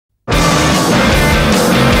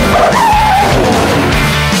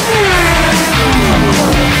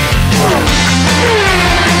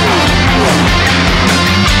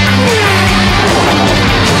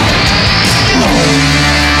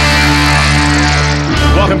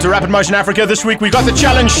Welcome to Rapid Motion Africa. This week we got the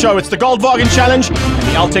challenge show. It's the Goldwagen Challenge and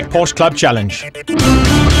the Altec Porsche Club Challenge. A big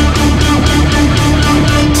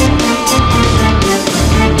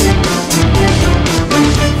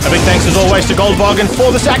thanks as always to Goldwagen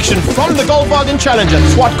for this action from the Goldwagen Challenge at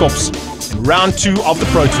Zwartkops in round 2 of the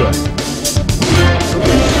Pro Tour.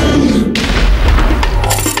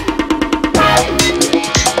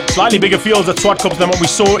 Slightly bigger fields at Zwartkops than what we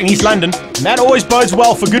saw in East London, and that always bodes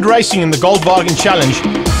well for good racing in the Goldwagen Challenge.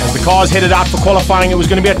 As the cars headed out for qualifying, it was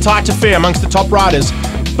going to be a tight affair amongst the top riders,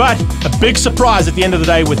 but a big surprise at the end of the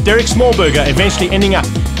day with Derek Smallberger eventually ending up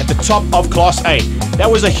at the top of Class A.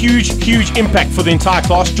 That was a huge impact for the entire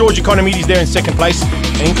class. George Economides there in second place,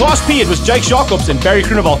 and in Class P it was Jake Zwartkops and Barry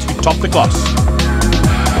Groenewald who topped the class.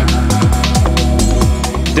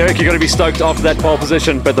 Derek, you're going to be stoked after that pole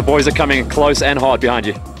position, but the boys are coming close and hard behind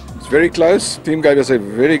you. Very close. Team gave us a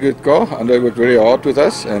very good car and they worked very hard with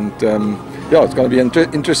us, and yeah, it's going to be an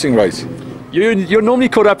interesting race. You're normally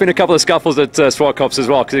caught up in a couple of scuffles at Zwartkops as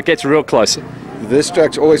well, because it gets real close. This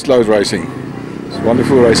track's always close racing. It's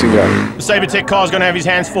wonderful racing here. The Sabertech car is going to have his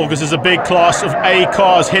hands full because there's a big class of A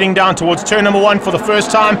cars heading down towards turn number 1 for the first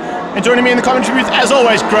time. And joining me in the commentary booth, as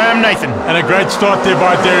always, Graham Nathan. And a great start there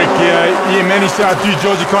by Derek. He managed to outdo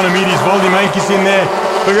George Economides. Voldimankis in there.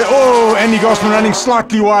 Oh, Andy Gossman running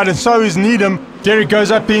slightly wide, and so is Needham. Derek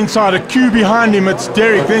goes up the inside, a queue behind him. It's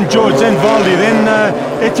Derek, then George, then Valdi, then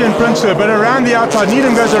Etienne Prinsloo. But around the outside,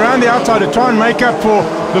 Needham goes around the outside to try and make up for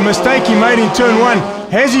the mistake he made in turn 1.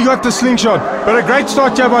 Has he got the slingshot? But a great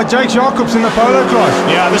start here by Jake Zwartkops in the polo class.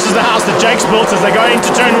 Yeah, this is the house that Jake's built as they go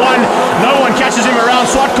into turn 1. No one catches him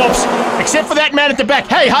around Zwartkops, except for that man at the back.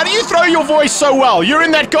 Hey, how do you throw your voice so well? You're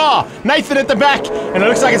in that car. Nathan at the back, and it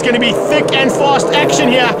looks like it's going to be thick and fast action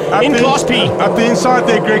here in Class P. Up the inside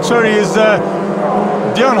there, Greg, sorry, is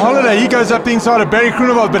Dion Holiday. He goes up the inside of Barry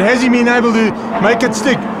Groenewald, but has he been able to make it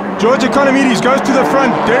stick? George Economides goes to the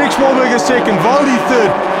front, Derek Smallberger second, Valdi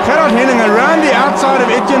third, Gerard Henning around the outside of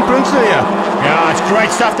Etienne Prinsloo here. Yeah, it's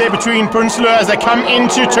great stuff there between Prinsloo as they come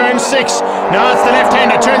into turn 6. Now it's the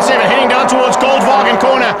left-hander, turn 7, heading down towards Goldwagen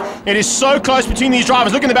corner. It is so close between these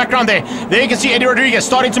drivers. Look in the background there. There you can see Eddie Rodriguez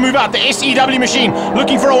starting to move out. The SEW machine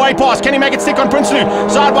looking for a way past. Can he make it stick on Prinsloo?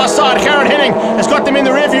 Side by side, Gerard Henning has got them in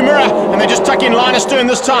the rearview mirror, and they just tuck in line astern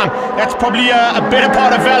this time. That's probably a better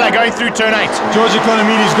part of valor going through turn 8. George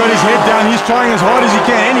Economides got his head down. He's trying as hard as he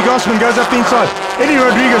can. Andy Gossman goes up the inside. Eddie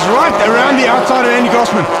Rodriguez right around the outside of Andy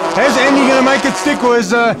Gossman. Has Andy going to make it stick, or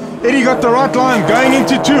has Eddie got the right line going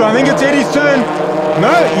into 2? I think it's Eddie's turn.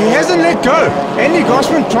 No, he hasn't let go. Andy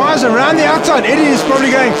Gossman tries around the outside. Eddie is probably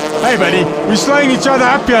going, hey buddy, we're slowing each other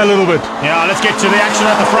up here a little bit. Yeah, let's get to the action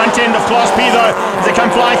at the front end of Class P though, as they come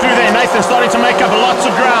flying through there. Nathan starting to make up lots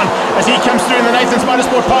of ground as he comes through in the Nathan's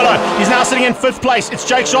Motorsport Polo. He's now sitting in 5th place. It's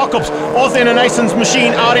Jake Zwartkops, also in a Nathan's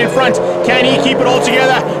machine out in front. Can he keep it all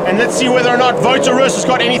together? And let's see whether or not Wouter Roos has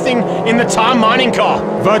got anything in the time mining car.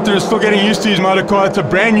 Wouter is still getting used to his motor car. It's a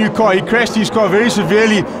brand new car. He crashed his car very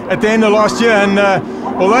severely at the end of last year, and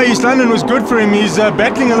although East London was good for him, he's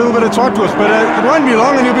battling a little bit of Zwartkops, but it won't be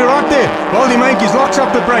long and he'll be right there. Voldimankis locks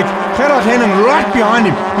up the brake. Gerard Henning right behind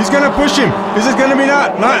him. He's going to push him. Is it going to be now?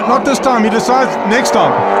 No, not this time. He decides next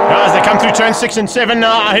time. As they come through turn 6 and 7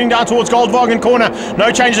 now, heading down towards Goldwagen corner.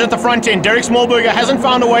 No changes at the front end. Derek Smallberger hasn't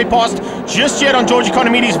found a way past just yet on George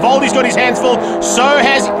Economides. Valdi's got his hands full. So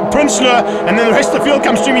has Prinsloo. And then the rest of the field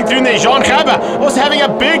comes streaming through in there. Jean Gerber also having a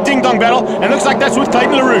big ding-dong battle. And looks like that's with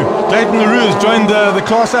Clayton LaRue. Clayton LaRue has joined the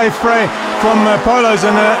Class A fray from Polos,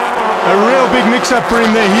 and a real big mix-up for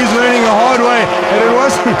him there. He's learning the hard way,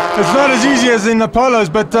 and it's not as easy as in the Polos,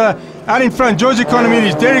 but out in front, George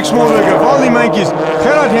Economides, Derek Smallberger, Voldimankis,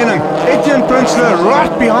 Gerard Henning, Etienne Prinsloo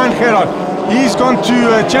right behind Gerard. He's gone to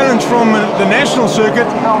challenge from the national circuit,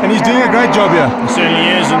 and he's doing a great job here. He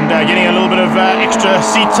certainly is, and getting a little bit of extra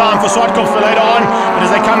seat time for Zwartkops for later on. But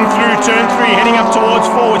as they come through turn 3, heading up towards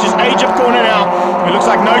 4, which is Egypt corner now, it looks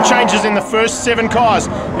like no changes in the first 7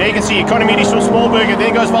 cars. There you can see Economides from Smallberger.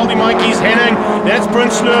 There goes Voldimankis, Henning. That's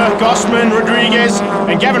Prinsloo, Gossman, Rodriguez,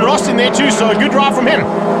 and Gavin Ross in there too. So a good drive from him.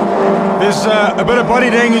 There's a bit of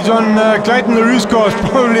body damage on Clayton LaRue's car.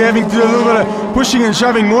 Probably having to do a little bit of pushing and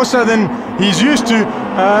shoving more so than he's used to.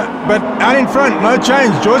 But out in front, no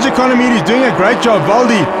change. George Economides doing a great job.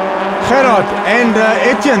 Valdi, Gerard and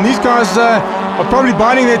Etienne, these guys are probably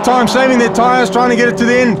biding their time, saving their tyres, trying to get it to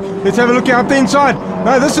the end. Let's have a look out the inside.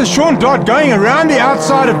 No, this is Sean Dodd going around the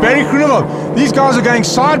outside of Barry Groenewald. These guys are going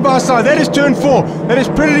side by side. That is turn 4. That is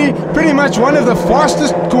pretty much one of the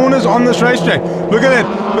fastest corners on this racetrack. Look at that.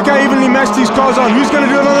 Look how evenly matched these cars are. Who's going to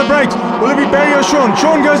do it on the brakes? Will it be Barry or Sean?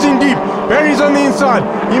 Sean goes in deep. Barry's on the inside.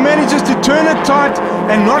 He manages to turn it tight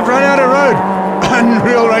and not run out of road.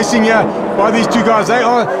 unreal racing here by these two guys. They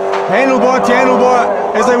are handlebar to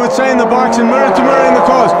handlebar, as they would say in the bikes, and mirror to mirror in the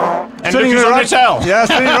cars. And sitting right, yeah,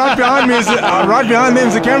 sitting right behind me is right behind them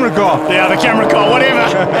is the camera car. Yeah, the camera car, whatever.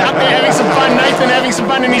 Out there having some fun. Nathan having some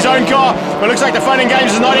fun in his own car. But it looks like the fun and games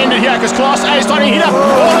is not ended here, because Class A is starting to heat up.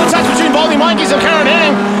 Oh, little touch between Voldy Monkeys and Karen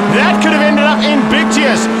Henning. That could have ended up in big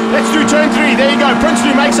tears. Let's do turn 3. There you go.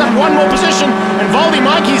 Princely makes up one more position, and Voldy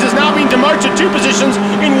Monkeys has now been demoted 2 positions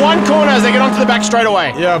in one corner as they get onto the back straight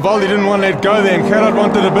away. Yeah, Voldy didn't want to let go there, and Gerard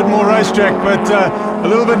wanted a bit more racetrack, but a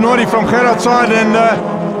little bit naughty from Gerard's side, and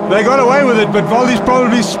they got away with it, but Voldy's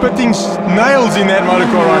probably spitting nails in that motor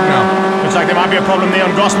car right now. Looks like there might be a problem there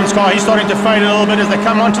on Gossman's car. He's starting to fade a little bit as they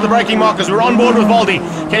come onto the braking markers. We're on board with Voldy.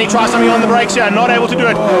 Can he try something on the brakes here? Not able to do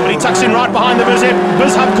it, but he tucks in right behind the Biz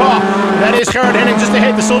Hub car. That is Gerard Henning just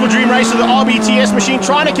ahead. The Silver Dream Racer, the RBTS machine,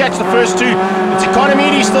 trying to catch the first 2. It's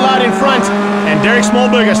Economidi still out in front, and Derek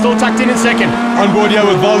Smallberger still tucked in second. On board here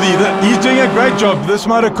with Voldy. He's doing a great job. This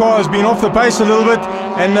motor car has been off the pace a little bit,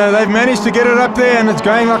 and they've managed to get it up there, and it's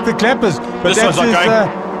going like the clappers. But this that's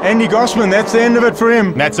Andy Gossman. That's the end of it for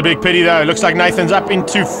him. That's a big pity, though. Looks like Nathan's up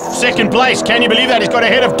into second place. Can you believe that? He's got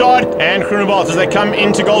ahead of Dodd and Groenewald as they come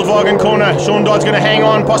into Goldwagen corner. Sean Dodd's going to hang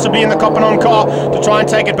on, possibly in the Coppenon car, to try and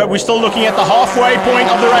take it. But we're still looking at the halfway point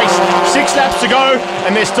of the race. 6 laps to go,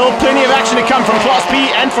 and there's still plenty of action to come from Class B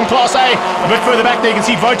and from Class A. A bit further back there, you can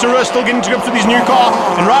see Voterus still getting to grips with his new car.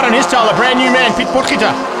 And right on his tail, a brand new man, Piet Potgieter.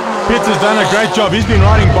 Piet has done a great job. He's been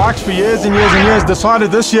riding bikes for years and years and years.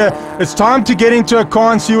 Decided this year it's time to get into a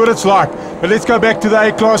car and see what it's like. But let's go back to the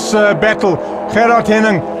A-class battle. Gerard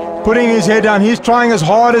Henning putting his head down. He's trying as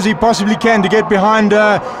hard as he possibly can to get behind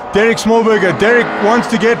Derek Smallberger. Derek wants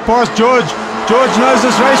to get past George. George knows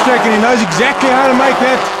this racetrack, and he knows exactly how to make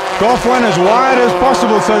that Golf 1 as wide as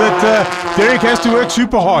possible so that Derek has to work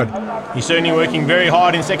super hard. He's certainly working very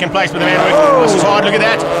hard in second place, but the man working just as hard. Look at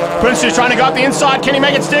that. Prince is trying to go up the inside. Can he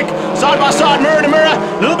make it stick? Side by side, mirror to mirror.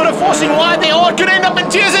 A little bit of forcing wide there. Oh, it could end up in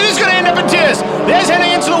tears. It is going to end up in tears. There's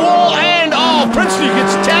heading into the wall, and Princely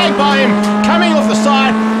gets tagged by him coming off the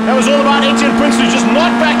side. That was all about Etienne Princely just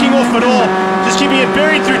not backing off at all. Just keeping it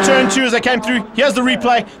buried through turn 2 as they came through. Here's the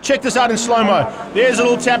replay. Check this out in slow-mo. There's a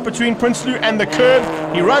little tap between Princely and the curb.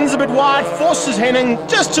 He runs a bit wide, forces Henning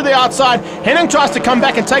just to the outside. Henning tries to come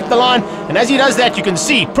back and take the line, and as he does that, you can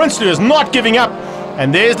see Princely is not giving up.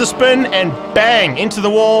 And there's the spin, and bang into the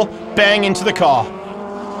wall, bang into the car.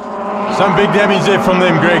 Some big damage there from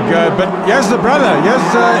them, Greg. But here's the brother. Here's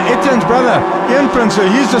Etienne's brother, Ian Princely.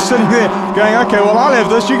 He's just sitting there going, okay, well, I'll have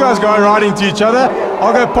this. You guys go right into each other.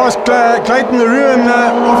 I'll go past Clayton LaRue, and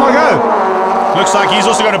off I go. Looks like he's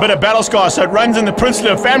also got a bit of battle scar, so it runs in the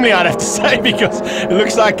Princely family, I'd have to say, because it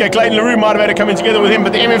looks like Clayton LaRue might have had it coming together with him,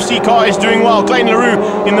 but the MFC car is doing well. Clayton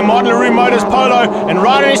LaRue in the Martin LaRue Motors Polo, and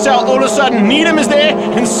right on his tail, all of a sudden, Needham is there,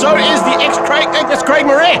 and so is the ex-Craig, that's Craig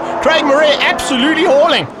Murray. Craig Murray absolutely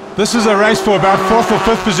hauling. This is a race for about 4th or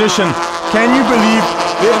 5th position. Can you believe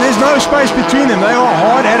there's no space between them? They are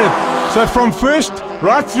hard at it. So from first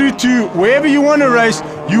right through to wherever you want to race,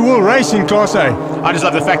 you will race in Class A. I just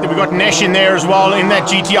love the fact that we've got Nash in there as well in that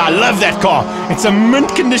GTI. I love that car. It's a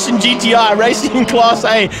mint condition GTI racing in Class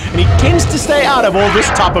A, and he tends to stay out of all this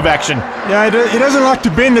type of action. Yeah, he doesn't like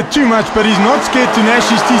to bend it too much, but he's not scared to gnash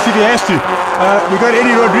his teeth if he has to. We've got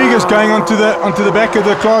Eddie Rodriguez going onto the back of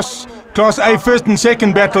the Class A first and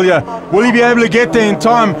second battle here. Will he be able to get there in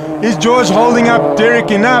time? Is George holding up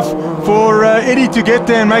Derek enough for Eddie to get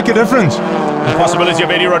there and make a difference? The possibility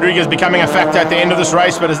of Eddie Rodriguez becoming a factor at the end of this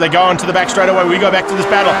race, but as they go onto the back straight away, we go back to this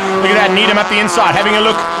battle. Look at that, Needham up the inside, having a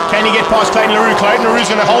look. Can he get past Clayton LaRue? Clayton LaRue's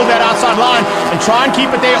going to hold that outside line and try and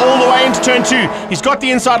keep it there all the way into turn 2. He's got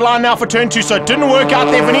the inside line now for turn 2, so it didn't work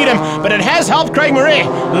out there for Needham, but it has helped Craig Murray.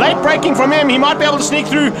 Late braking from him, he might be able to sneak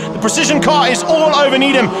through. The precision car is all over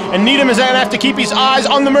Needham, and Needham is going to have to keep his eyes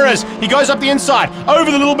on the mirrors. He goes up the inside,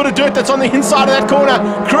 over the little bit of dirt that's on the inside of that corner.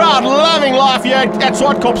 Crowd loving life here at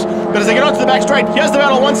Zwartkops, but as they get onto the back straight, here's the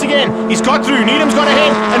battle once again. He's got through, Needham's got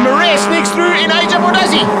ahead, and Murray sneaks through in Aja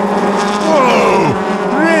Bordazi. Whoa!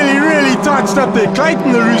 Really tight stuff there.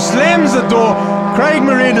 Clayton LaRue slams the door. Craig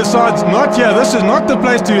Murray decides not here. This is not the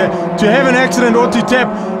place to have an accident or to tap.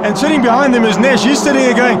 And sitting behind them is Nash. He's sitting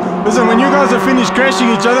there going, listen, when you guys are finished crashing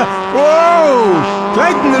each other, whoa!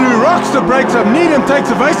 Clayton LaRue rocks the brakes up. Needham takes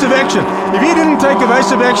evasive action. If he didn't take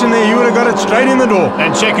evasive action there, he would have got it straight in the door.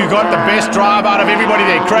 And check who got the best drive out of everybody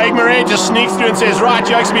there. Craig Murray just sneaks through and says, right,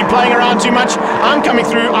 you guys have been playing around too much. I'm coming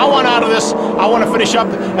through. I want out of this. I want to finish up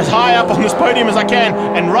as high up on this podium as I can.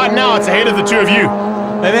 And right now, it's ahead of the two of you.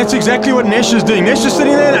 And that's exactly what Nash is doing. Nash is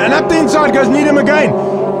sitting there, and up the inside goes Needham again.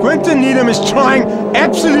 Quentin Needham is trying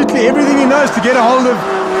absolutely everything he knows to get a hold of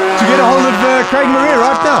Craig Maria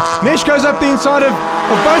right now. Nesh goes up the inside of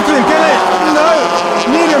both of them. No,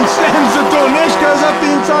 Needham slams the door. Nesh goes up the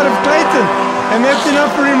inside of Clayton. And that's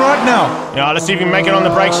enough for him right now. Yeah, let's see if he can make it on the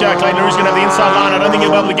break shot. Clayton LaRue's going to have the inside line. I don't think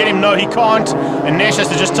he'll be able to get him. No, he can't. And Nash has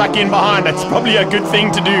to just tuck in behind. That's probably a good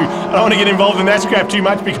thing to do. I don't want to get involved in that scrap too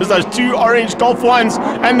much because those two orange Golf 1s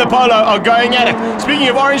and the Polo are going at it. Speaking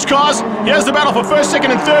of orange cars, here's the battle for first,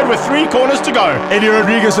 second and third with 3 corners to go. Eddie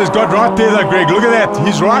Rodriguez has got right there though, Greg. Look at that.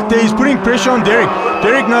 He's right there. He's putting pressure on Derek.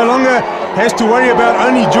 Derek no longer has to worry about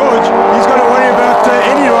only George. He's got to worry about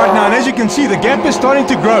Eddie right now. And as you can see, the gap is starting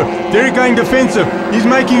to grow. Derek going defensive. He's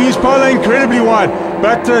making his Polo incredibly wide.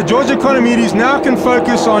 But George Economides now can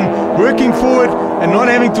focus on working forward and not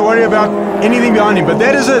having to worry about anything behind him. But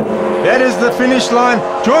that is it. That is the finish line.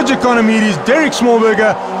 George Economides, Derek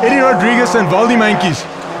Smallberger, Eddie Rodriguez and Valdi Mankis.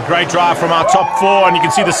 Great drive from our top 4, and you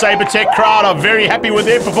can see the Sabertech crowd are very happy with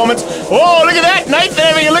their performance. Oh, look at that! Nathan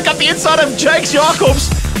having a look up the inside of Jake's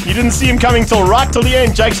Zwartkops. You didn't see him coming right till the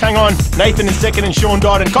end. Jake's hang on. Nathan in second and Sean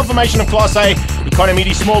Dodd. And confirmation of Class A,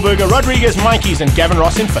 Economides, Smallberger, Rodriguez, Mankis, and Gavin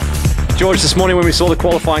Ross in 5th. George, this morning when we saw the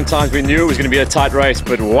qualifying times, we knew it was going to be a tight race,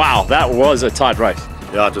 but wow, that was a tight race.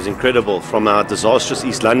 Yeah, it was incredible. From our disastrous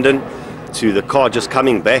East London to the car just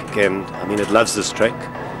coming back, and I mean, it loves this track.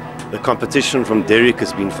 The competition from Derek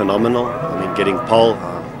has been phenomenal. I mean, getting pole,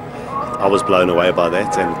 I was blown away by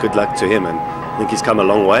that, and good luck to him. And I think he's come a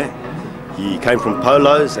long way. He came from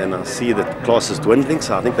Polos, and I see that class is dwindling,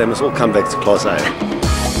 so I think they must all come back to Class A.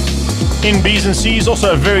 In B's and C's,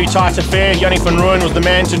 also a very tight affair. Yanni van Rooyen was the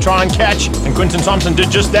man to try and catch, and Quinton Thompson did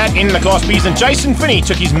just that in the Class B's, and Jason Finney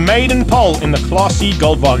took his maiden pole in the Class C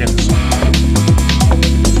Goldwagens.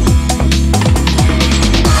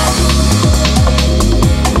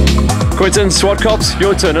 Quinton, Zwartkops,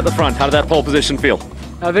 your turn at the front. How did that pole position feel?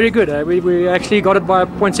 Very good. We actually got it by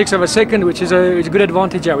 0.6 of a second, which is a good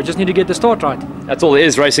advantage. We just need to get the start right. That's all it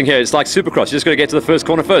is racing here. It's like Supercross. You just got to get to the first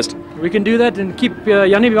corner first. We can do that and keep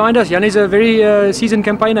Yanni behind us. Yanni's a very seasoned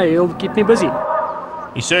campaigner. He'll keep me busy.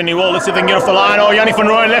 He certainly will. Let's see if they can get off the line. Oh, Yanni van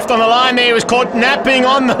Rooyen left on the line there. He was caught napping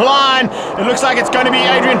on the line. It looks like it's going to be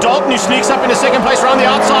Adrian Dalton who sneaks up into second place around the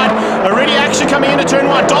outside. Already action coming into turn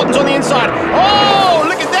 1. Dalton's on the inside. Oh,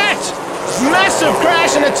 look at that! Massive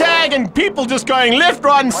crash and a tag, and people just going left,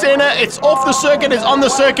 right and centre. It's off the circuit, it's on the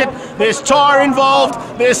circuit. There's tar involved,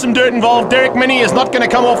 there's some dirt involved. Derek Minnie is not going to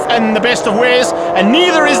come off in the best of ways, and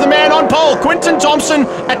neither is the man on pole, Quinton Thompson,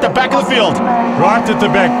 at the back of the field. Right at the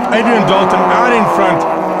back, Adrian Dalton out in front.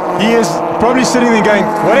 He is probably sitting there going,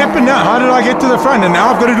 what happened now? How did I get to the front? And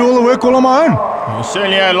now I've got to do all the work all on my own. Well,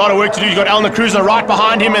 certainly a lot of work to do. You've got Elna Cruiser right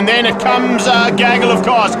behind him, and then it comes a gaggle of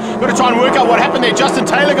cars. Got to try and work out what happened there. Justin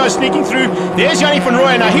Taylor goes sneaking through. There's Yanni van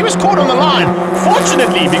Rooyen. Now, he was caught on the line,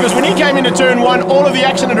 fortunately, because when he came into turn 1, all of the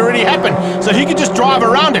action had already happened, so he could just drive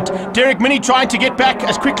around it. Derek Minnie trying to get back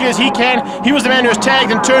as quickly as he can. He was the man who was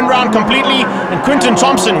tagged and turned around completely, and Quinton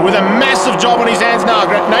Thompson with a massive job on his hands now.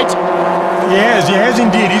 Nate? He has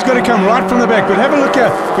indeed. He's got to come right from the back. But have a look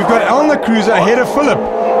here. We've got Elna Cruiser ahead of Philip.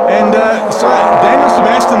 And so Daniel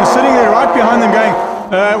Sebastian is sitting there right behind them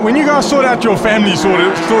going, when you guys sort out your family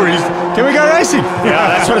stories, can we go racing?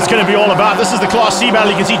 Yeah, that's what it's going to be all about. This is the Class C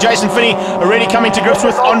battle. You can see Jason Finney already coming to grips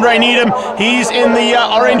with Andre Needham. He's in the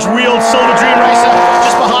orange-wheeled Silver Dream Racer.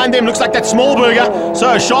 Just behind them looks like that Smallberger.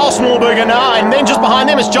 So Charles Smallberger now, and then just behind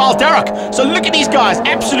them is Charles Darroch. So look at these guys,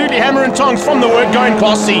 absolutely hammer and tongs from the word going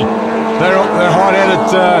Class C. They're hard at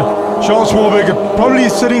it. Charles Smallberger probably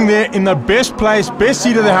sitting there in the best place, best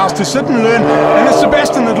seat of the house to sit and learn. And it's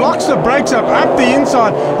Sebastian that locks the brakes up the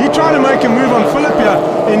inside. He tried to make a move on Philip here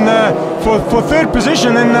for third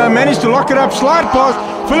position and managed to lock it up, slide past.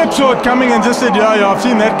 Philip saw it coming and just said, yeah, I've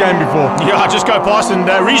seen that game before. Yeah, just go past and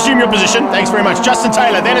resume your position. Thanks very much. Justin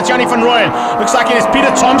Taylor, then it's Yanni van Rooyen. Looks like it is Peter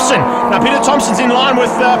Thompson. Now, Peter Thompson's in line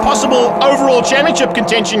with possible overall championship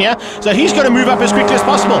contention here, so he's got to move up as quickly as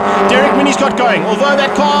possible. Derek Minnie's got going, although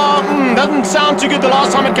that car doesn't sound too good the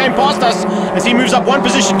last time it came past us, as he moves up one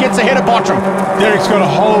position, gets ahead of Bartram. Derek's got a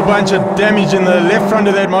whole bunch of damage in the left front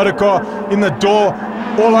of that motor car, in the door,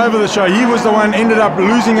 all over the show. He was the one ended up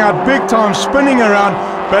losing out big time, spinning around.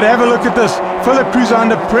 But have a look at this. Philip Cruiser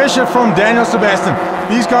under pressure from Daniel Sebastian.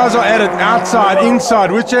 These guys are at it outside,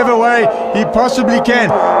 inside, whichever way he possibly can.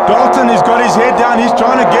 Dalton has got his head down. He's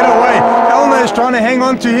trying to get away. Elna is trying to hang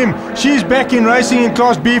on to him. She's back in racing in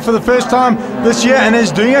Class B for the first time this year and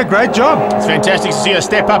is doing a great job. It's fantastic to see her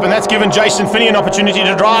step up, and that's given Jason Finney an opportunity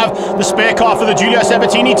to drive the spare car for the Giulio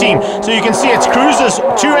Sabatini team. So you can see it's Cruisers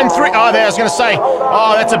 2 and 3. Oh, there, I was going to say.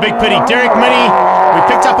 Oh, that's a big pity. Derek Minnie We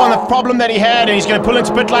picked up on the problem that he had, and he's going to pull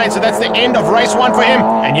into pit lane, so that's the end of race 1 for him.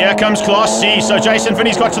 And here comes Class C. So Jason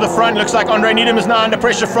Finney's got to the front. Looks like Andre Needham is now under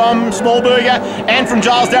pressure from Smallberger and from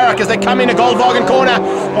Giles Darroch as they come into Goldwagen corner.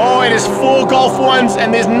 Oh, it is 4 Golf 1s,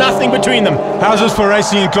 and there's nothing between them. How's this for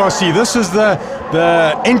racing in Class C? This is the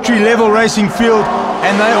entry-level racing field,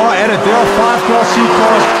 and they are at it. There are 5 Class C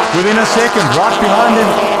cars within a second. Right behind them,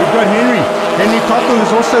 we've got Henry. Henry Cottle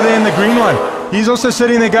is also there in the green one. He's also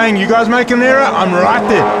sitting there going, you guys make an error? I'm right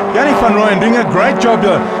there. Yannick van Rooyen doing a great job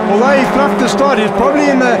here. Although he fluffed the start, he's probably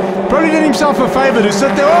did himself a favour to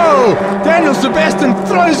sit there. Oh, Daniel Sebastian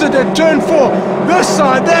throws it at turn 4. This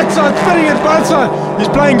side, that side, spinning it both sides. He's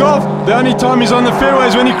playing golf. The only time he's on the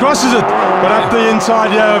fairways when he crosses it. But up the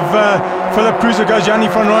inside here of Philip Cruiser goes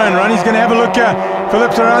Yannick van Rooyen. Ronnie's going to have a look here.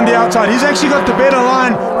 Philip's around the outside. He's actually got the better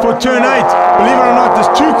line for turn 8. Believe it or not, there's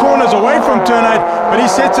 2 corners away from turn 8, but he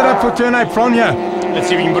sets it up for turn 8 from here. Let's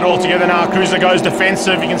see if we can put it all together now. Cruiser goes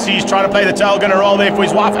defensive. You can see he's trying to play the tail gunner roll there for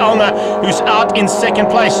his wife Elna, who's out in 2nd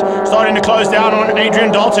place. Starting to close down on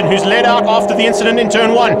Adrian Dalton, who's led out after the incident in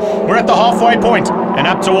turn 1. We're at the halfway point. And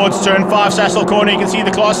up towards turn 5, Sassel corner, you can see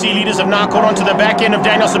the Class C leaders have now caught onto the back end of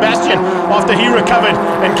Daniel Sebastian after he recovered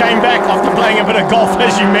and came back after playing a bit of golf,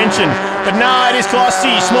 as you mentioned. But now it is Class C,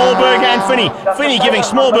 Smallberger and Finney. Finney giving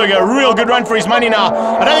Smallberger a real good run for his money now.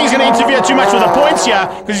 I don't think he's going to interfere too much with the points here,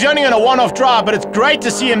 because he's only on a one-off drive, but it's great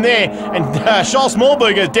to see him there. And Charles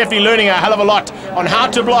Smallberger is definitely learning a hell of a lot on how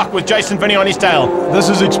to block with Jason Finney on his tail. This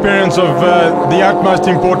is experience of the utmost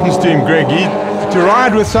importance to him, Greg. To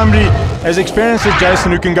ride with somebody as experienced as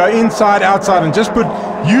Jason, who can go inside, outside, and just put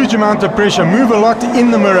huge amount of pressure, move a lot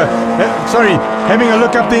in the mirror. Having a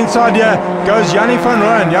look up the inside here goes Yanni van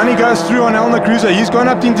Rooyen. Yanni goes through on Elna Cruiser. He's gone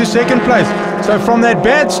up into 2nd place. So from that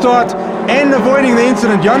bad start and avoiding the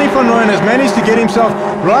incident, Yanni van Rooyen has managed to get himself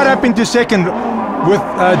right up into 2nd with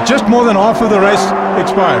just more than half of the race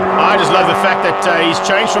expired. I just love the fact that he's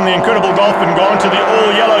changed from the Incredible Golf and gone to the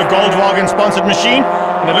all-yellow Goldwagen sponsored machine.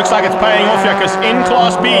 And it looks like it's paying off here, because in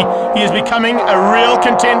Class B, he is becoming a real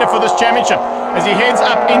contender for this championship. As he heads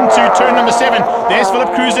up into turn number 7, there's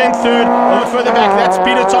Philip Cruiser in 3rd. A little further back, that's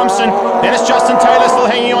Peter Thompson. Then it's Justin Taylor still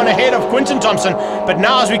hanging on ahead of Quinton Thompson. But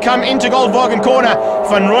now as we come into Goldwagen corner,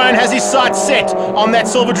 Van Rooyen has his sights set on that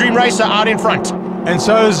Silver Dream Racer out in front. And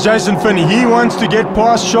so is Jason Finney. He wants to get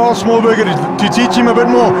past Charles Smallberger to teach him a bit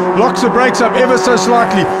more. Locks the brakes up ever so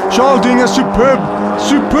slightly. Charles doing a superb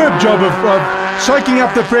job of soaking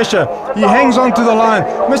up the pressure. He hangs on to the line,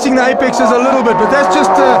 missing the apexes a little bit, but that's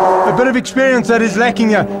just a bit of experience that is lacking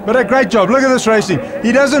here. But a great job. Look at this racing.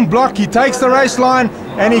 He doesn't block. He takes the race line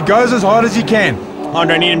and he goes as hard as he can.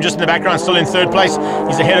 Andre Needham just in the background, still in 3rd place.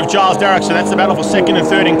 He's ahead of Giles Darroch, so that's the battle for 2nd and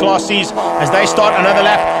 3rd in Class C's as they start another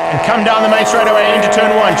lap and come down the main straightaway into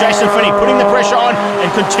turn 1. Jason Finney putting the pressure on and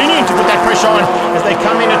continuing to put that pressure on as they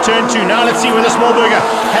come into turn 2. Now let's see whether Smallberger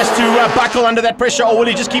has to buckle under that pressure, or will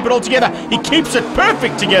he just keep it all together? He keeps it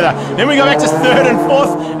perfect together. Then we go back to 3rd and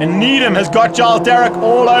 4th, and Needham has got Giles Darroch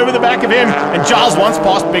all over the back of him, and Giles wants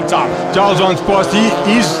past big time. Giles wants past.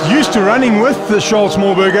 He's used to running with the Charles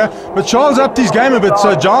Smallberger, but Charles upped his game a bit,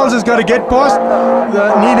 so Giles has got to get past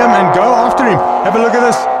Needham and go after him. Have a look at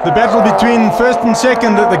this. The battle between 1st and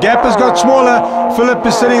 2nd. The gap has got smaller. Philip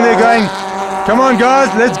is sitting there going, come on guys,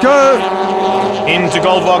 let's go. Into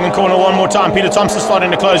Goldwagen corner one more time. Peter Thompson starting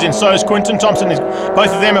to close in. So is Quinton Thompson. Both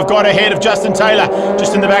of them have got ahead of Justin Taylor.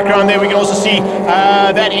 Just in the background there, we can also see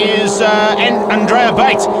that is Andrea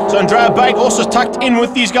Bate. So Andrea Bate also tucked in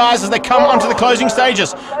with these guys as they come onto the closing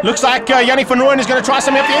stages. Looks like Yannick van Rooyen is going to try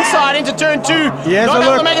something up the inside into turn 2. Not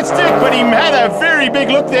able to make it stick, but he had a very big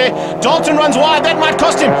look there. Dalton runs wide. That might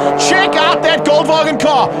cost him. Check out that Goldwagen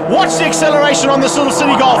car. Watch the acceleration on this little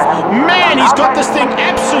city golf. Man, he's got this thing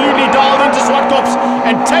absolutely dialed into Zwartkops.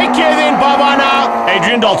 And take care then, bye-bye now,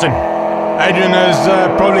 Adrian Dalton. Adrian is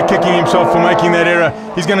probably kicking himself for making that error.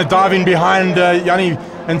 He's going to dive in behind Yanni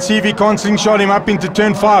and see if he can't slingshot him up into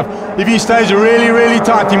turn 5. If he stays really, really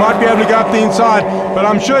tight, he might be able to go up the inside. But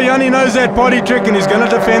I'm sure Yanni knows that party trick and he's going to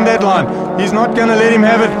defend that line. He's not going to let him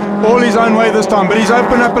have it all his own way this time. But he's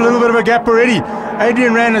opened up a little bit of a gap already.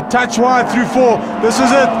 Adrian ran a touch wide through 4. This is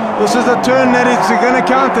it. This is the turn that it's going to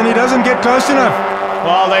count, and he doesn't get close enough.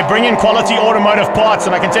 Well, they bring in quality automotive parts,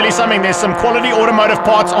 and I can tell you something, there's some quality automotive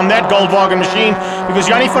parts on that Goldwagen machine, because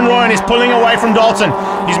Yannick van Rooyen is pulling away from Dalton.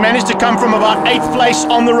 He's managed to come from about 8th place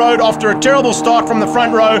on the road after a terrible start from the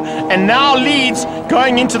front row, and now leads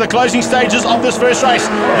going into the closing stages of this first race.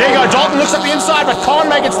 There you go, Dalton looks at the inside, but can't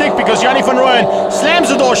make it stick because Yannick van Rooyen slams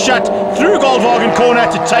the door shut through Goldwagen corner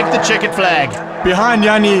to take the checkered flag. Behind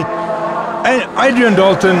Yanni, Adrian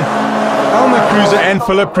Dalton, Elmer Cruiser and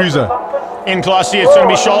Philip Cruiser. In Class C, it's going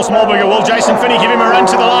to be Charles Smallberger. Will Jason Finney give him a run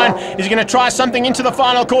to the line? Is he going to try something into the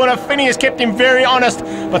final corner? Finney has kept him very honest,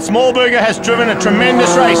 but Smallberger has driven a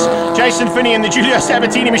tremendous race. Jason Finney and the Giulio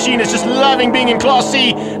Sabatini machine is just loving being in Class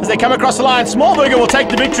C as they come across the line. Smallberger will take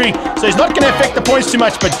the victory, so he's not going to affect the points too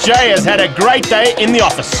much, but Jay has had a great day in the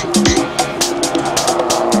office.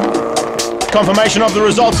 Confirmation of the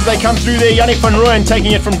results as they come through there. Yannick van Rooyen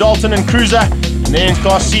taking it from Dalton and Cruiser. And then in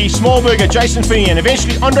Class C, Smallberger, Jason Finney, and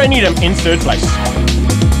eventually Andre Needham in third place.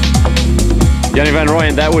 Yannick van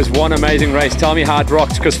Rooyen, that was one amazing race. Tell me how it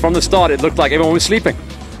rocked, because from the start it looked like everyone was sleeping.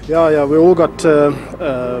 Yeah, we all got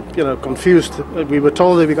confused. We were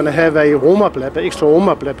told that we're going to have a warm-up lap, an extra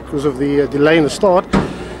warm-up lap, because of the delay in the start.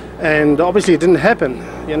 And obviously it didn't happen,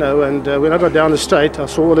 and when I got down the straight, I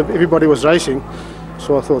saw everybody was racing.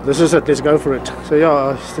 So I thought, this is it, let's go for it. So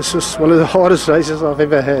yeah, this was one of the hardest races I've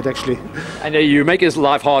ever had, actually. And you make his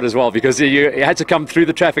life hard as well, because you had to come through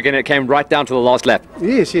the traffic and it came right down to the last lap.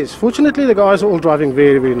 Yes. Fortunately, the guys are all driving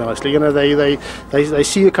very, very nicely. They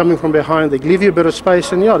see you coming from behind, they give you a bit of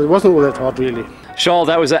space, and yeah, it wasn't all that hard, really. Charles,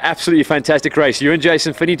 that was an absolutely fantastic race. You and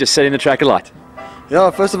Jason Finney just setting the track alight. Yeah,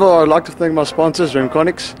 first of all, I'd like to thank my sponsors,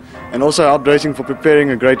 Remconics, and also Out Racing for preparing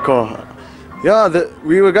a great car. Yeah,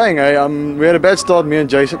 we were going. We had a bad start, me and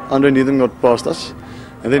Jason. Andre Needham got past us.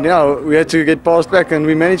 And then, we had to get past back, and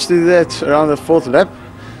we managed to do that around the fourth lap.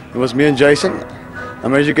 It was me and Jason. I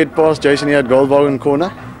managed to get past Jason. He had Goldwagen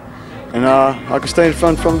corner. And I could stay in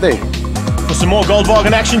front from there. For some more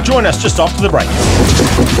Goldwagen action, join us just after the break.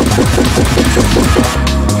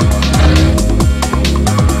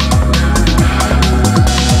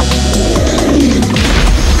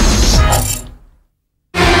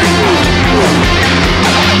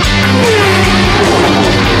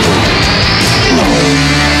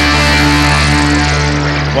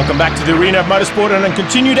 Welcome back to the arena of motorsport and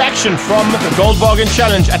continued action from the Goldwagen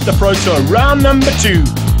Challenge at the Pro Tour, round number 2.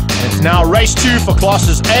 It's now race 2 for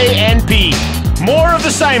classes A and P. More of the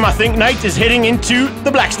same, I think. Nate is heading into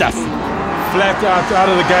the black stuff. Flat out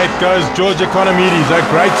of the gate goes George Economides. A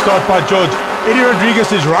great start by George. Eddie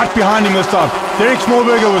Rodriguez is right behind him this time. Derek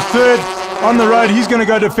Smallberger was third on the road. He's going to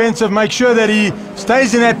go defensive, make sure that he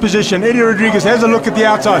stays in that position. Eddie Rodriguez has a look at the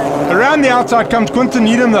outside. Around the outside comes Quinton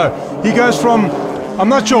Needham though. He goes from, I'm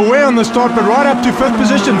not sure where on the start, but right up to 5th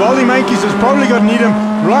position. Valdi Mankies has probably got Needham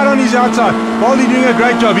right on his outside. Valdi doing a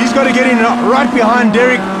great job. He's got to get in right behind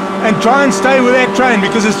Derek and try and stay with that train,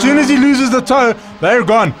 because as soon as he loses the toe, they're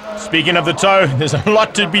gone. Speaking of the toe, there's a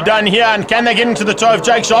lot to be done here, and can they get into the toe of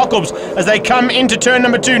Jake Zwartkops as they come into turn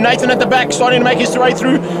number 2? Nathan at the back starting to make his way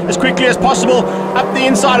through as quickly as possible up the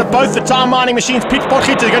inside of both the time mining machines. Pete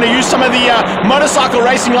Potgieter is going to use some of the motorcycle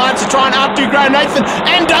racing lines to try and outdo Graham Nathan,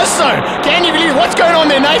 and does so. Can you believe what's going on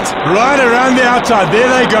there, Nate? Right around the outside,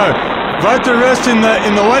 there they go. Wouter Rust in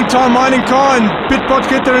the one-time mining car, and Pit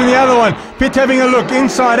Potgieter in the other one. Pit having a look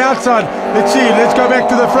inside, outside. Let's see, let's go back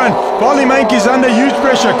to the front. Valdi Mankies under huge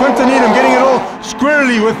pressure. Quinton Needham getting it all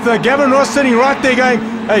squirrely with Gavin Ross sitting right there going,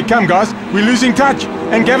 hey, come guys, we're losing touch.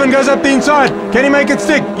 And Gavin goes up the inside. Can he make it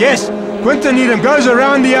stick? Yes. Quinton Needham goes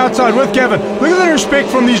around the outside with Gavin. Look at the respect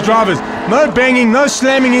from these drivers. No banging, no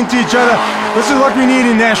slamming into each other. This is what we need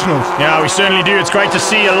in Nationals. Yeah, we certainly do. It's great to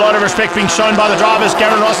see a lot of respect being shown by the drivers.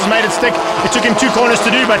 Gavin Ross has made it stick. It took him 2 corners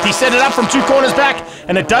to do, but he set it up from 2 corners back,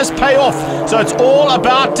 and it does pay off. So it's all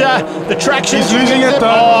about the traction. He's losing it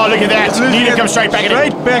though. Oh, look at that. Needham comes straight back at him.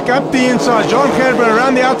 Straight back up the inside. Jean Gerber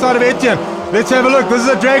around the outside of Etienne. Let's have a look. This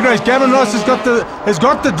is a drag race. Gavin Ross has got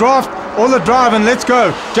the draft or the drive, and let's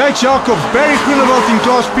go. Jake Zwartkops, Barry Groenewald in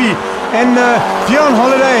Class P, and Dion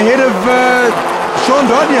Holiday ahead of Sean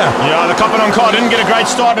Dodnier. Yeah, the Coppernon car didn't get a great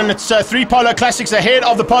start, and it's 3 Polo Classics ahead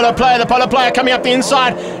of the Polo Player. The Polo Player coming up the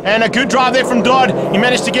inside, and a good drive there from Dodd. He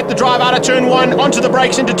managed to get the drive out of turn 1, onto the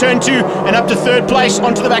brakes into turn 2, and up to 3rd place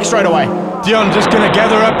onto the back straightaway. Dion just going to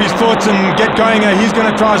gather up his thoughts and get going. He's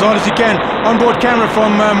going to try as hard as he can. Onboard camera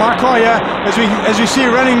from my car here, as we see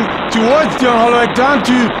running towards Dion Holloway down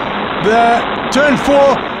to the turn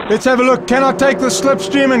 4. Let's have a look. Can I take the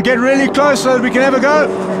slipstream and get really close so that we can have a go?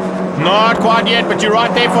 Not quite yet, but you're right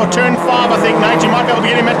there for turn 5, I think, Nate. You might be able to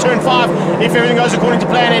get him at turn 5 if everything goes according to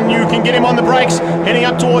plan, and you can get him on the brakes, heading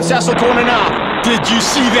up towards Sassel Corner now. Did you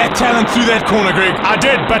see that talent through that corner, Greg? I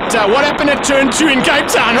did, but what happened at turn 2 in Cape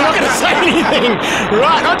Town? I'm not going to say anything.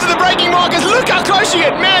 Right, onto the braking markers. Look how close you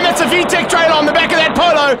get. Man, that's a VTEC trailer on the back of that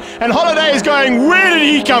Polo, and Holiday is going, where did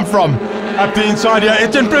he come from? Up the inside here,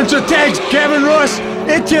 Etienne Prince tags Gavin Ross.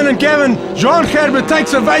 Etienne and Gavin. Jean Gerber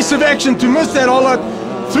takes evasive action to miss that all out.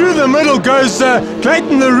 Through the middle goes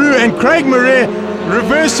Clayton LaRue and Craig Murray.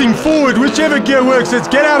 reversing forward, whichever gear works. Let's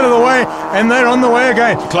get out of the way, and they're on the way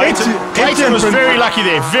again. Clayton was very lucky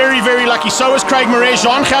there, very, very lucky. So was Craig Murray.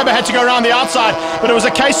 Jean Gabber had to go around the outside, but it was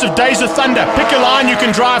a case of days of thunder. Pick a line you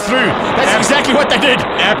can drive through. That's exactly what they did.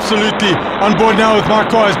 Absolutely. On board now with my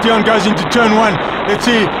car as Dion goes into turn 1. Let's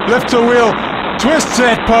see, lifts a wheel, twists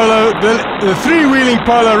that Polo, the three-wheeling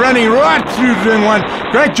Polo running right through turn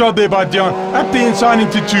 1. Great job there by Dion. Up the inside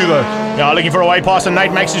into 2 though. Yeah, looking for a way past, and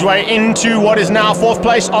Nate makes his way into what is now 4th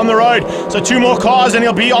place on the road. So 2 more cars and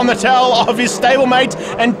he'll be on the tail of his stablemate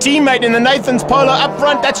and teammate in the Nathan's Polo. Up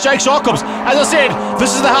front, that's Jake Zwartkops. As I said,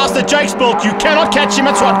 this is the house that Jake's built. You cannot catch him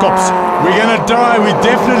at Zwartkops. We're going to try. We're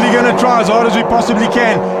definitely going to try as hard as we possibly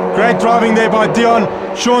can. Great driving there by Dion,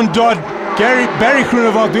 Sean Dodd, Barry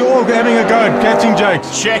Groenewald, they're all having a go at catching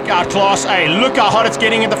Jakes. Check out Class A. Look how hot it's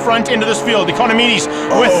getting at the front end of this field. Economides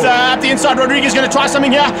with up the inside. Rodriguez going to try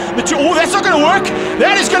something here. Oh, that's not going to work.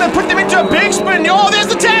 That is going to put them into a big spin. Oh, there's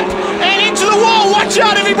the tap. And into the wall. Watch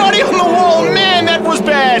out, everybody on the wall. Man, that was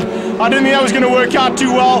bad. I didn't think that was going to work out too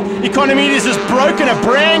well. Economides has broken a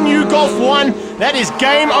brand new Golf 1. That is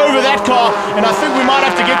game over that car, and I think we might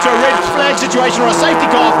have to get to a red flag situation or a safety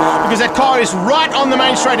car, because that car is right on the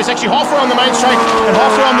main straight. It's actually halfway on the main straight and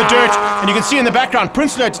halfway on the dirt, and you can see in the background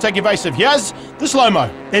Prinsloo had to take evasive. Here's the slow-mo.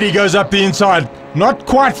 Eddie goes up the inside. Not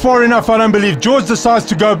quite far enough, I don't believe. George decides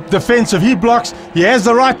to go defensive. He blocks. He has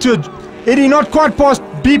the right to it. Eddie not quite past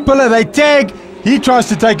B-pillar. They tag. He tries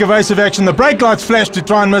to take evasive action. The brake lights flash to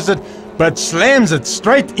try and miss it, but slams it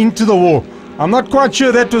straight into the wall. I'm not quite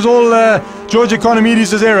sure that was all George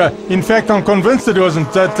Economides' error. In fact, I'm convinced it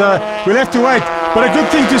wasn't. But we'll have to wait. But a good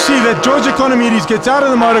thing to see that George Economides gets out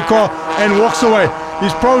of the motor car and walks away.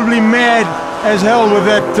 He's probably mad as hell with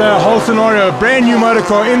that whole scenario. Brand new motor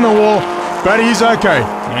car in the wall, but he's okay.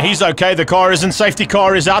 Yeah, he's okay. The car isn't. Safety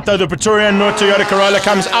car is out, though. The Pretoria Noord Toyota Corolla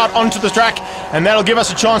comes out onto the track, and that'll give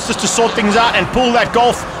us a chance just to sort things out and pull that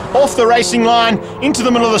Golf off the racing line into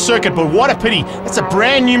the middle of the circuit. But what a pity. That's a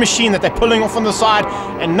brand new machine that they're pulling off on the side.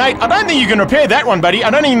 And Nate, I don't think you can repair that one, buddy. I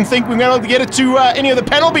don't even think we're going to get it to any of the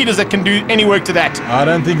panel beaters that can do any work to that. I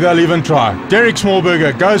don't think they'll even try. Derek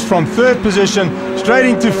Smallberger goes from 3rd position straight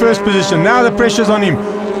into 1st position. Now the pressure's on him.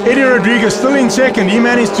 Eddie Rodriguez still in 2nd. He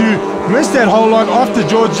managed to miss that whole lot after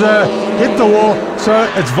George hit the wall. So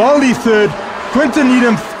it's Valdi 3rd, Quinton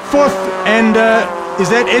Needham 4th, and is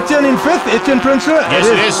that Etienne in 5th? Etienne Prinsloo? Yes,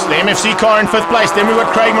 it is. The MFC car in 5th place. Then we've got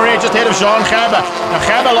Craig Murray just ahead of Jean Gabber. Now,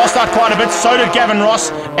 Gabber lost out quite a bit. So did Gavin Ross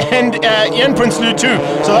and Ian Prinsloo too.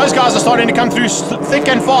 So those guys are starting to come through thick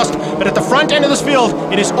and fast. But at the front end of this field,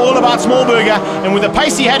 it is all about Smallberger. And with the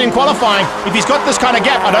pace he had in qualifying, if he's got this kind of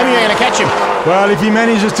gap, I don't think they're going to catch him. Well, if he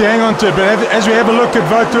manages to hang on to it. But as we have a look at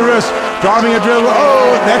Voterus driving a drill,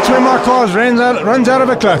 oh, that's where my car runs out of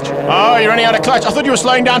a clutch. Oh, you're running out of clutch. I thought you were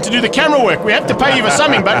slowing down to do the camera work. We have to pay you for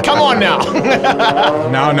something, but come on now.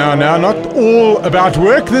 No, not all about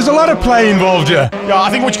work. There's a lot of play involved here. Yeah,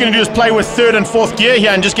 I think what you're going to do is play with 3rd and 4th gear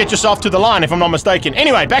here and just get yourself to the line, if I'm not mistaken.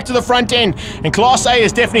 Anyway, back to the front end, and Class A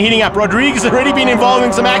is definitely heating up. Rodriguez has already been involved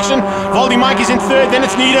in some action. Valdi Mike is in 3rd, then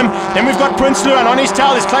it's Needham, then we've got Prinsloo, and on his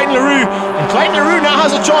tail is Clayton Leroux. And Clayton Leroux now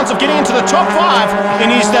has a chance of getting into the top 5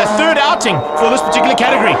 in his 3rd outing for this particular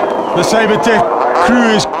category. The Sabertech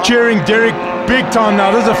crew is cheering Derek big time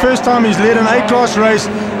now. This is the first time he's led an A-class race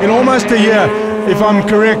in almost a year, if I'm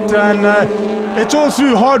correct. And it's all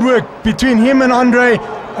through hard work between him and Andre.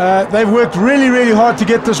 They've worked really, really hard to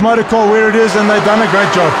get this motor car where it is, and they've done a great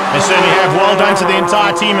job. They certainly have. Well done to the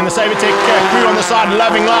entire team, and the Sabertech crew on the side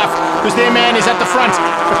loving life, because their man is at the front.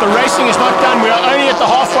 But the racing is not done. We are only at the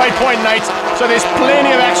halfway point, Nate, so there's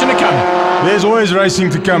plenty of action to come. There's always racing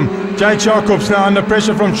to come. Jake Jacobs now under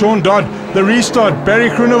pressure from Sean Dodd. The restart. Barry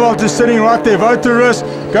Groenewald is sitting right there. Wouter Rus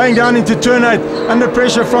going down into turn 8 under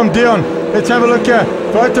pressure from Dion. Let's have a look here.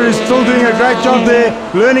 Wouter is still doing a great job there,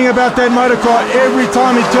 learning about that motor car every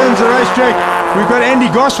time he turns the racetrack. We've got Andy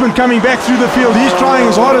Gossman coming back through the field. He's trying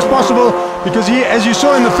as hard as possible because he, as you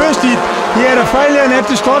saw in the first heat, he had a failure and had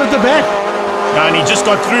to start at the back. And he just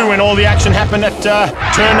got through when all the action happened at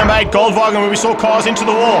turn number 8, Goldwagen, where we saw cars into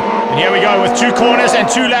the wall. And here we go with 2 corners and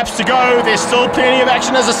 2 laps to go. There's still plenty of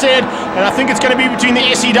action, as I said, and I think it's going to be between the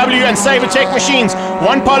SEW and Sabertech machines.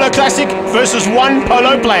 1 Polo Classic versus 1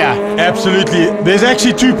 Polo player. Absolutely. There's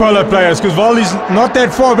actually 2 Polo players because Valdi's not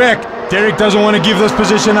that far back. Derek doesn't want to give this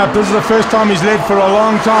position up. This is the first time he's led for a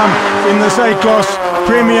long time in this A-class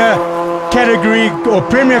Premier category, or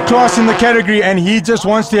Premier class in the category, and he just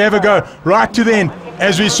wants to have a go right to the end.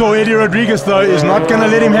 As we saw, Eddie Rodriguez though is not going to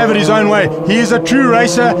let him have it his own way. He is a true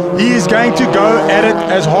racer. He is going to go at it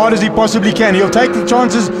as hard as he possibly can. He'll take the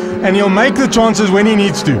chances and he'll make the chances when he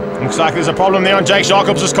needs to. Looks like there's a problem there on Jake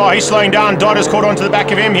Zwartkops' car. He's slowing down. Dodd has caught onto the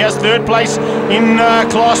back of him. He has third place in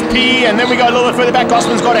Class P. And then we go a little bit further back.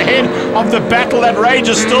 Gosman's got ahead of the battle that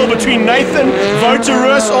rages still between Nathan,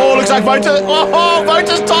 Voterus. Oh, looks like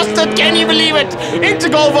Voter's tossed it. Can you believe it? Into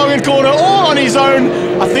Goldwagen corner, all on his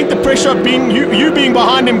own. I think the pressure of being you being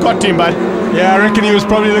behind him got to him, bud. Yeah, I reckon he was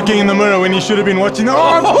probably looking in the mirror when he should have been watching.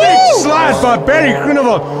 Oh, big slide by Barry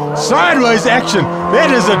Groenewald. Sideways action.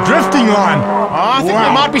 That is a drifting line. I think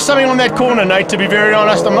there might be something on that corner, Nate, to be very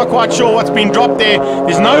honest. I'm not quite sure what's been dropped there.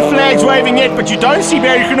 There's no flags waving yet, but you don't see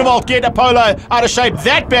Barry Groenewald get a polo out of shape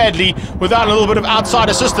that badly without a little bit of outside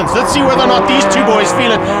assistance. Let's see whether or not these two boys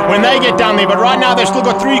feel it when they get down there. But right now, they've still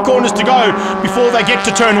got 3 corners to go before they get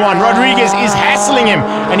to turn 1. Rodriguez is hassling him,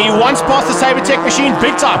 and he wants past the Sabertech machine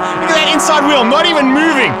big time. Look at that inside wheel, not even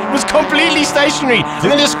moving. It was completely stationary, and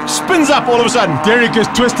then just spins up all of a sudden. Derek is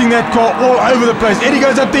twisting that car all over the place. Eddie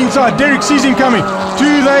goes up the inside. Derek sees him coming.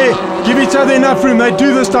 Do they give each other enough room? They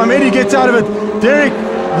do this time. Eddie gets out of it. Derek,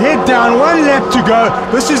 head down, 1 lap to go.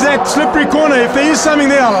 This is that slippery corner. If there is something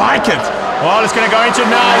there, I like it. Well, it's going to go into it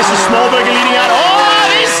now. This is Smallberger leading out.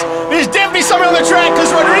 Oh, there's definitely something on the track because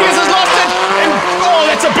Rodriguez has lost it. And oh,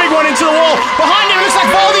 that's a big one into the wall. Behind him, it looks like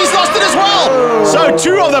Valdi's lost it as well. So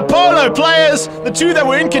 2 of the polo players, the 2 that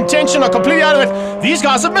were in contention, are completely out of it. These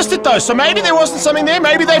guys have missed it though, so maybe there wasn't something there.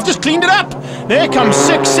 Maybe they've just cleaned it up. There comes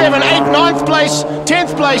 6, 7, 8, 9th place,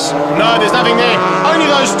 10th place. No, there's nothing there. Only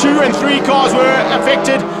those 2 and 3 cars were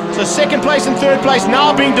affected. So 2nd place and 3rd place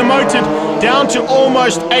now being demoted down to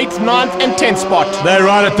almost 8th, 9th and 10th spot. They're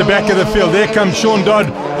right at the back of the field. There comes Sean Dodd.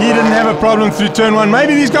 He didn't have a problem through turn 1.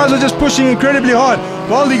 Maybe these guys are just pushing incredibly hard.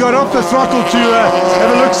 Valdi got off the throttle to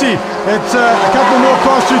have a look-see. It's a couple more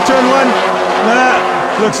cars through turn 1.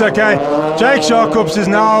 Looks okay. Jake Zwartkops is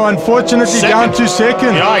now unfortunately down to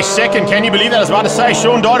 2nd. Yeah, he's 2nd. Can you believe that? I was about to say,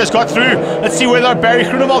 Sean Dodd has got through. Let's see whether Barry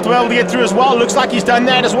Groenewald will be able to get through as well. Looks like he's done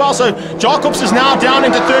that as well. So Zwartkops is now down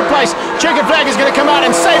into 3rd place. Checkered flag is going to come out,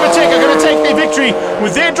 and Sabertech are going to take their victory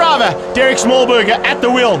with their driver, Derek Smallberger, at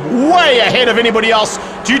the wheel, way ahead of anybody else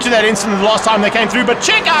due to that incident the last time they came through. But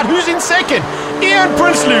check out who's in 2nd. Ian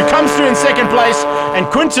Prinsloo comes through in 2nd place, and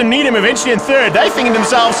Quinton Needham eventually in 3rd. They thinking to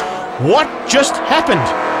themselves, what just happened?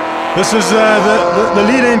 This is the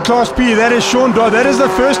leader in Class P. That is Sean Dodd. That is the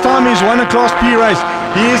first time he's won a Class P race.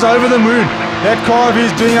 He is over the moon. That car of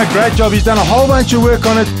his doing a great job. He's done a whole bunch of work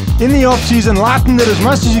on it in the off-season, lightened it as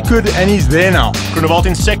much as he could, and he's there now. Groenewald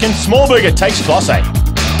in 2nd. Smallberger takes Class A.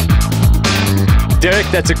 Derek,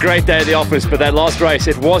 that's a great day at the office, but that last race,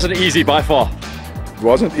 it wasn't easy by far. It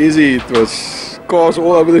wasn't easy. It was cars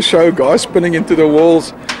all over the show, guys spinning into the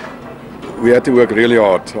walls. We had to work really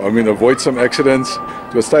hard. I mean, avoid some accidents,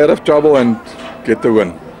 to stay out of trouble and get the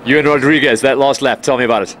win. You and Rodriguez, that last lap, tell me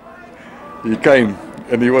about it. He came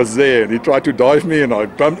and he was there and he tried to dive me, and I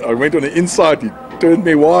went on the inside. He turned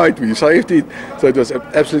me wide. We saved it. So it was an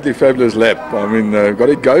absolutely fabulous lap. I mean, got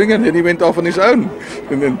it going, and then he went off on his own.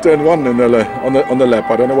 And then turn 1 and on the lap.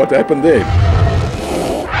 I don't know what happened there.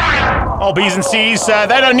 Oh, B's and C's,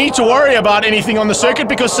 they don't need to worry about anything on the circuit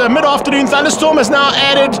because mid-afternoon thunderstorm has now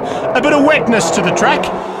added a bit of wetness to the track,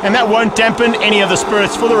 and that won't dampen any of the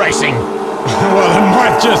spirits for the racing. Well, it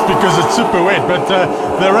might just because it's super wet, but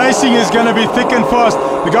the racing is going to be thick and fast.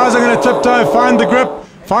 The guys are going to tiptoe, find the grip,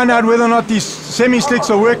 find out whether or not these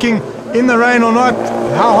semi-slicks are working in the rain or not,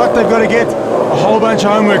 how hot they've got to get. A whole bunch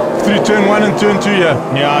of homework through turn 1 and turn 2 here.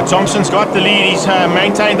 Yeah, Thompson's got the lead. He's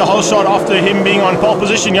maintained the whole shot after him being on pole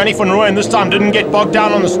position. Yanni van Rooyen this time didn't get bogged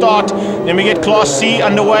down on the start. Then we get Class C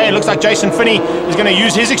underway. It looks like Jason Finney is going to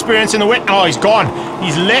use his experience in the wet. Oh, he's gone.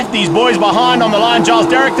 He's left these boys behind on the line. Giles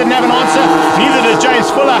Derrick didn't have an answer. Neither did James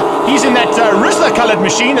Fuller. He's in that Rizzler-coloured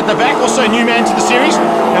machine at the back. Also a new man to the series.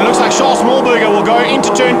 And it looks like Charles Smallberger will go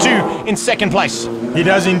into turn 2 in 2nd place. He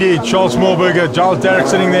does indeed. Charles Smallberger, Giles Derrick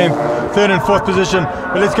sitting there in 3rd and 4th position.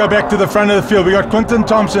 But let's go back to the front of the field. We got Quinton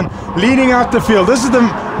Thompson leading out the field. This is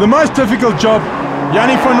the most difficult job.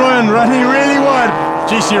 Yanni van Rooyen running really wide.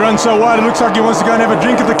 Geez, he runs so wide, it looks like he wants to go and have a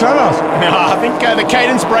drink at the clubhouse. Yeah, I think the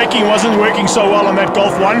cadence braking wasn't working so well on that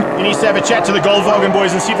Golf 1. He needs to have a chat to the Goldwagen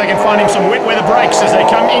boys and see if they can find him some wet weather brakes as they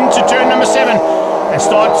come into turn number 7 and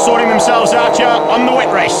start sorting themselves out here on the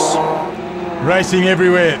wet race. Racing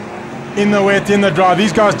everywhere. In the wet, in the dry.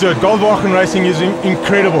 These guys do it. Goldwagen racing is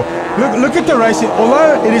incredible. Look at the racing.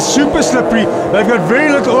 Although it is super slippery, they've got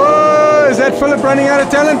very little... Oh, is that Philip running out of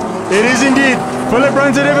talent? It is indeed. Philip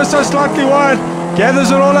runs it ever so slightly wide,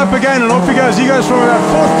 gathers it all up again, and off he goes. He goes from about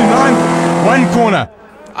 4th to 9th, 1 corner.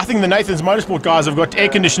 I think the Nathan's Motorsport guys have got air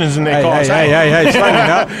conditioners in their cars. Hey, slowly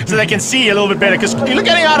now. So they can see a little bit better. Because you look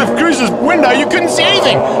at it out of Cruz's window, you couldn't see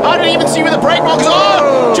anything. I didn't even see where the brake markers are.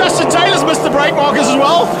 Oh, Justin Taylor's missed the brake markers as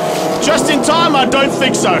well. Just in time? I don't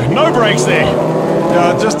think so. No brakes there.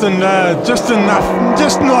 Yeah, just enough,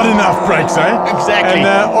 just not enough brakes, eh? Exactly. And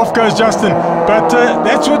off goes Justin. But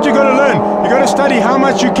that's what you got to learn. You got to study how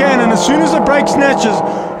much you can, and as soon as the brake snatches,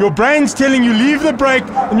 your brain's telling you leave the brake,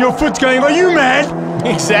 and your foot's going, "Are you mad?"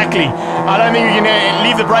 Exactly. I don't think you can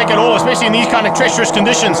leave the brake at all, especially in these kind of treacherous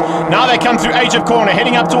conditions. Now they come through Age of Corner,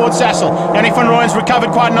 heading up towards Sassel. Yannick van Rooyen's recovered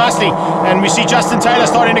quite nicely, and we see Justin Taylor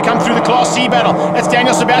starting to come through the Class C battle. That's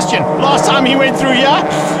Daniel Sebastian. Last time he went through here.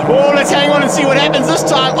 Oh, let's hang on and see what happens this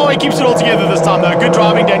time. Oh, he keeps it all together this time, though. Good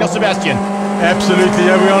driving, Daniel Sebastian. Absolutely,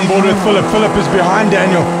 yeah, we're on board with Philip. Philip is behind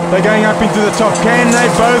Daniel. They're going up into the top. Can they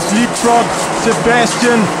both leapfrog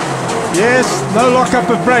Sebastian? Yes, no lock-up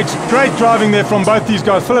of brakes. Great driving there from both these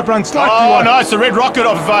guys. Philip runs slightly wide. No, it's the red rocket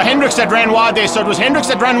of Hendricks that ran wide there. So it was Hendricks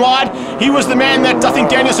that ran wide. He was the man that I think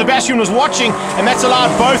Daniel Sebastian was watching, and that's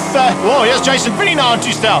allowed both... here's Jason Finney now on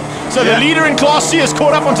two-style. So the leader in Class C has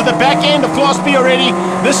caught up onto the back end of Class B already.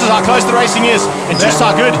 This is how close the racing is, and just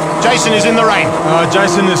how good Jason is in the rain.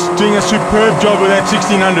 Jason is doing a superb job with that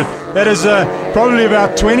 1600. That is probably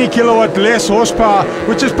about 20 kilowatt less horsepower,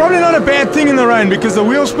 which is probably not a bad thing in the rain because the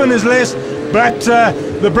wheel spin is less, but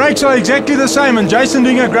the brakes are exactly the same, and Jason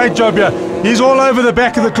doing a great job here. He's all over the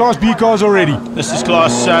back of the Class B cars already. This is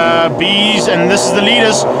Class B's, and this is the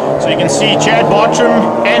leaders. So you can see Chad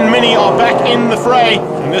Bartram and Minnie are back in the fray.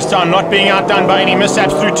 And this time not being outdone by any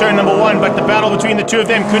mishaps through turn number 1, but the battle between the two of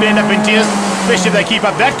them could end up in tears, especially if they keep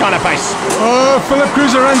up that kind of pace. Oh, Philip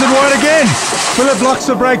Cruiser runs it wide again. Philip locks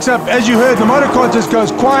the brakes up. As you heard, the motorcar just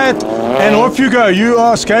goes quiet, and off you go. You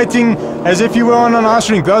are skating as if you were on an ice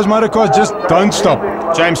rink. Those motorcars just don't stop.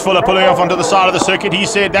 James Fuller pulling off onto the side of the circuit. He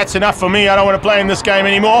said, "That's enough for me. I don't want to play in this game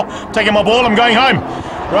anymore. Taking my ball, I'm going home."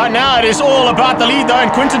 Right now it is all about the lead though, and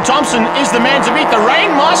Quinton Thompson is the man to beat, the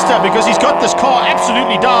rain master, because he's got this car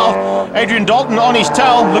absolutely dialed. Adrian Dalton on his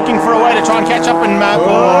tail, looking for a way to try and catch up, and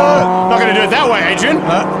not going to do it that way, Adrian.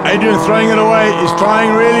 Adrian throwing it away. He's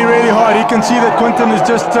trying really, really hard. He can see that Quinton is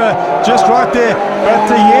just right there,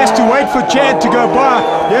 but he has to wait for Chad to go by.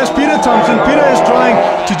 Here's Peter Thompson. Peter is trying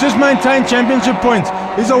to just maintain championship points.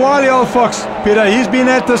 He's a wily old fox, Peter. He's been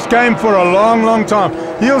at this game for a long, long time.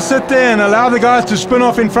 He'll sit there and allow the guys to spin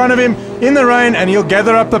off in front of him in the rain, and he'll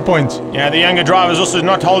gather up the points. Yeah, the younger driver's also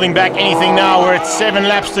not holding back anything now. We're at 7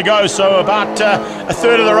 laps to go, so about a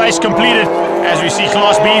third of the race completed. As we see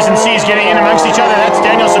Class B's and C's getting in amongst each other. That's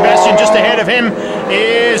Daniel Sebastian. Just ahead of him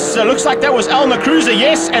is, looks like that was Elmer Cruiser,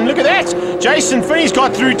 yes, and look at that. Jason Finney's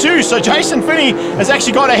got through too, so Jason Finney has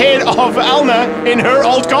actually got ahead of Elmer in her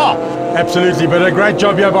old car. Absolutely, but a great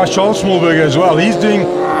job here by Charles Smallberger as well. He's doing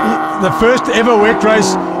the first ever wet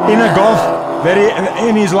race in a Golf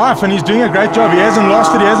in his life, and he's doing a great job. He hasn't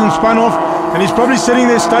lost it, he hasn't spun off, and he's probably sitting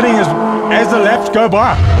there studying as the laps go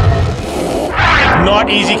by.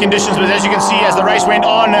 Not easy conditions, but as you can see, as the race went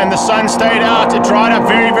on and the sun stayed out, it dried up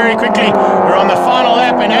very, very quickly. We're on the final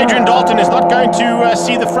lap, and Adrian Dalton is not going to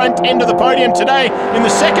see the front end of the podium today in the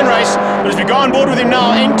second race. But as we go on board with him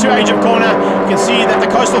now into Age of Corner, you can see that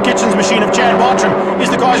the Coastal Kitchens machine of Chad Bartram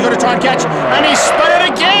is the guy who's got to try and catch, and he spun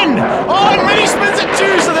it again. Oh, and Minnie spins it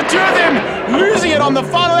too, so the two of them losing it on the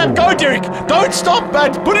final lap. Go, Derek, don't stop,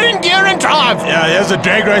 bud. Put it in gear and drive. Yeah, there's a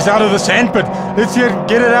drag race out of the sandpit. Let's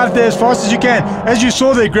get it out there as fast as you can. As you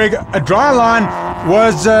saw there, Greg, a dry line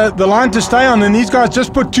was the line to stay on, and these guys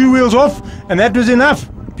just put 2 wheels off, and that was enough.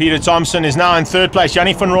 Peter Thompson is now in third place.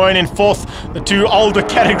 Yannick van Rooyen in fourth. The two older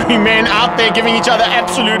category men out there giving each other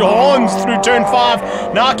absolute horns through turn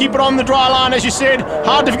 5. Now keep it on the dry line, as you said.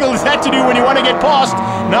 How difficult is that to do when you want to get past?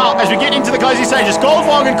 Now, as we get into the closing stages,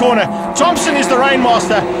 Goldwagen corner. Thompson is the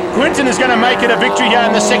rainmaster. Quinton is going to make it a victory here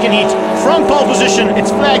in the second heat. From pole position, it's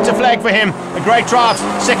flag to flag for him. A great drive.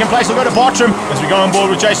 Second place will go to Bartram as we go on board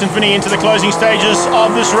with Jason Finney into the closing stages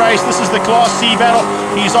of this race. This is the Class C battle.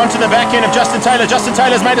 He's onto the back end of Justin Taylor. Justin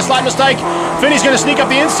Taylor's made a slight mistake. Finney's going to sneak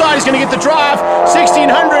up the inside. He's going to get the drive.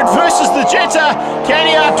 1600 versus the Jetta.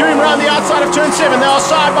 Can he outdo him around the outside of turn 7? They are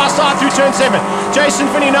side by side through turn 7. Jason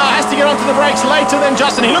Finney now has to get onto the brakes later than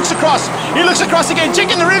Justin. He looks across. He looks across again.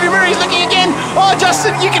 Check in the rearview mirror. He's looking again. Oh,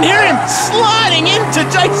 Justin, you can hear him sliding into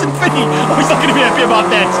Jason Finney. Oh, he's not going to be happy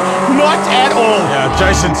about that. Not at all. Yeah,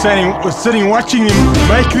 Jason was sitting watching him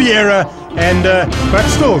make the error, and but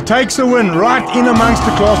still takes a win right in amongst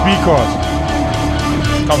the Class B cars.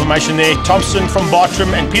 Confirmation there. Thompson from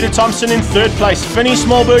Bartram and Peter Thompson in third place. Finney,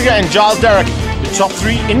 Smallberger and Giles Derrick, the top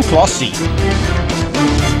 3 in Class C.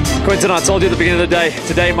 Quinton, I told you at the beginning of the day,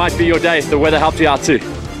 today might be your day. The weather helped you out too.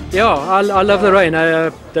 Yeah, I love the rain.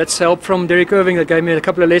 That's help from Derek Irving that gave me a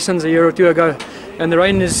couple of lessons a year or two ago. And the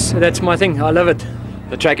rain that's my thing. I love it.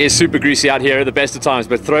 The track is super greasy out here at the best of times,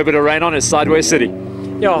 but throw a bit of rain on, it's sideways city.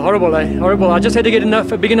 Yeah, horrible, horrible. I just had to get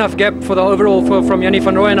a big enough gap for the overall from Yanni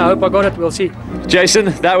van Rooyen, and I hope I got it. We'll see.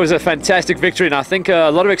 Jason, that was a fantastic victory, and I think a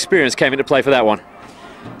lot of experience came into play for that one.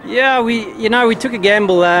 Yeah, we took a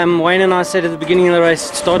gamble. Wayne and I said at the beginning of the race,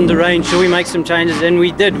 it's starting to rain, should we make some changes? And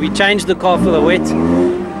we did. We changed the car for the wet.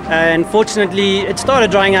 And fortunately, it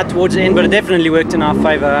started drying out towards the end, but it definitely worked in our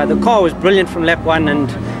favour. The car was brilliant from lap 1, and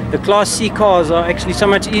the Class C cars are actually so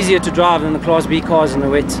much easier to drive than the Class B cars in the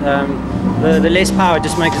wet. The less power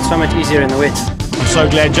just makes it so much easier in the wet. I'm so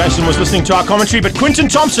glad Jason was listening to our commentary, but Quinton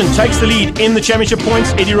Thompson takes the lead in the championship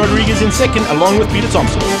points. Eddie Rodriguez in second, along with Peter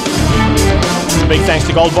Thompson. Big thanks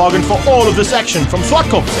to Goldwagen for all of this action from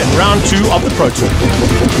Zwartkops in round 2 of the Pro Tour.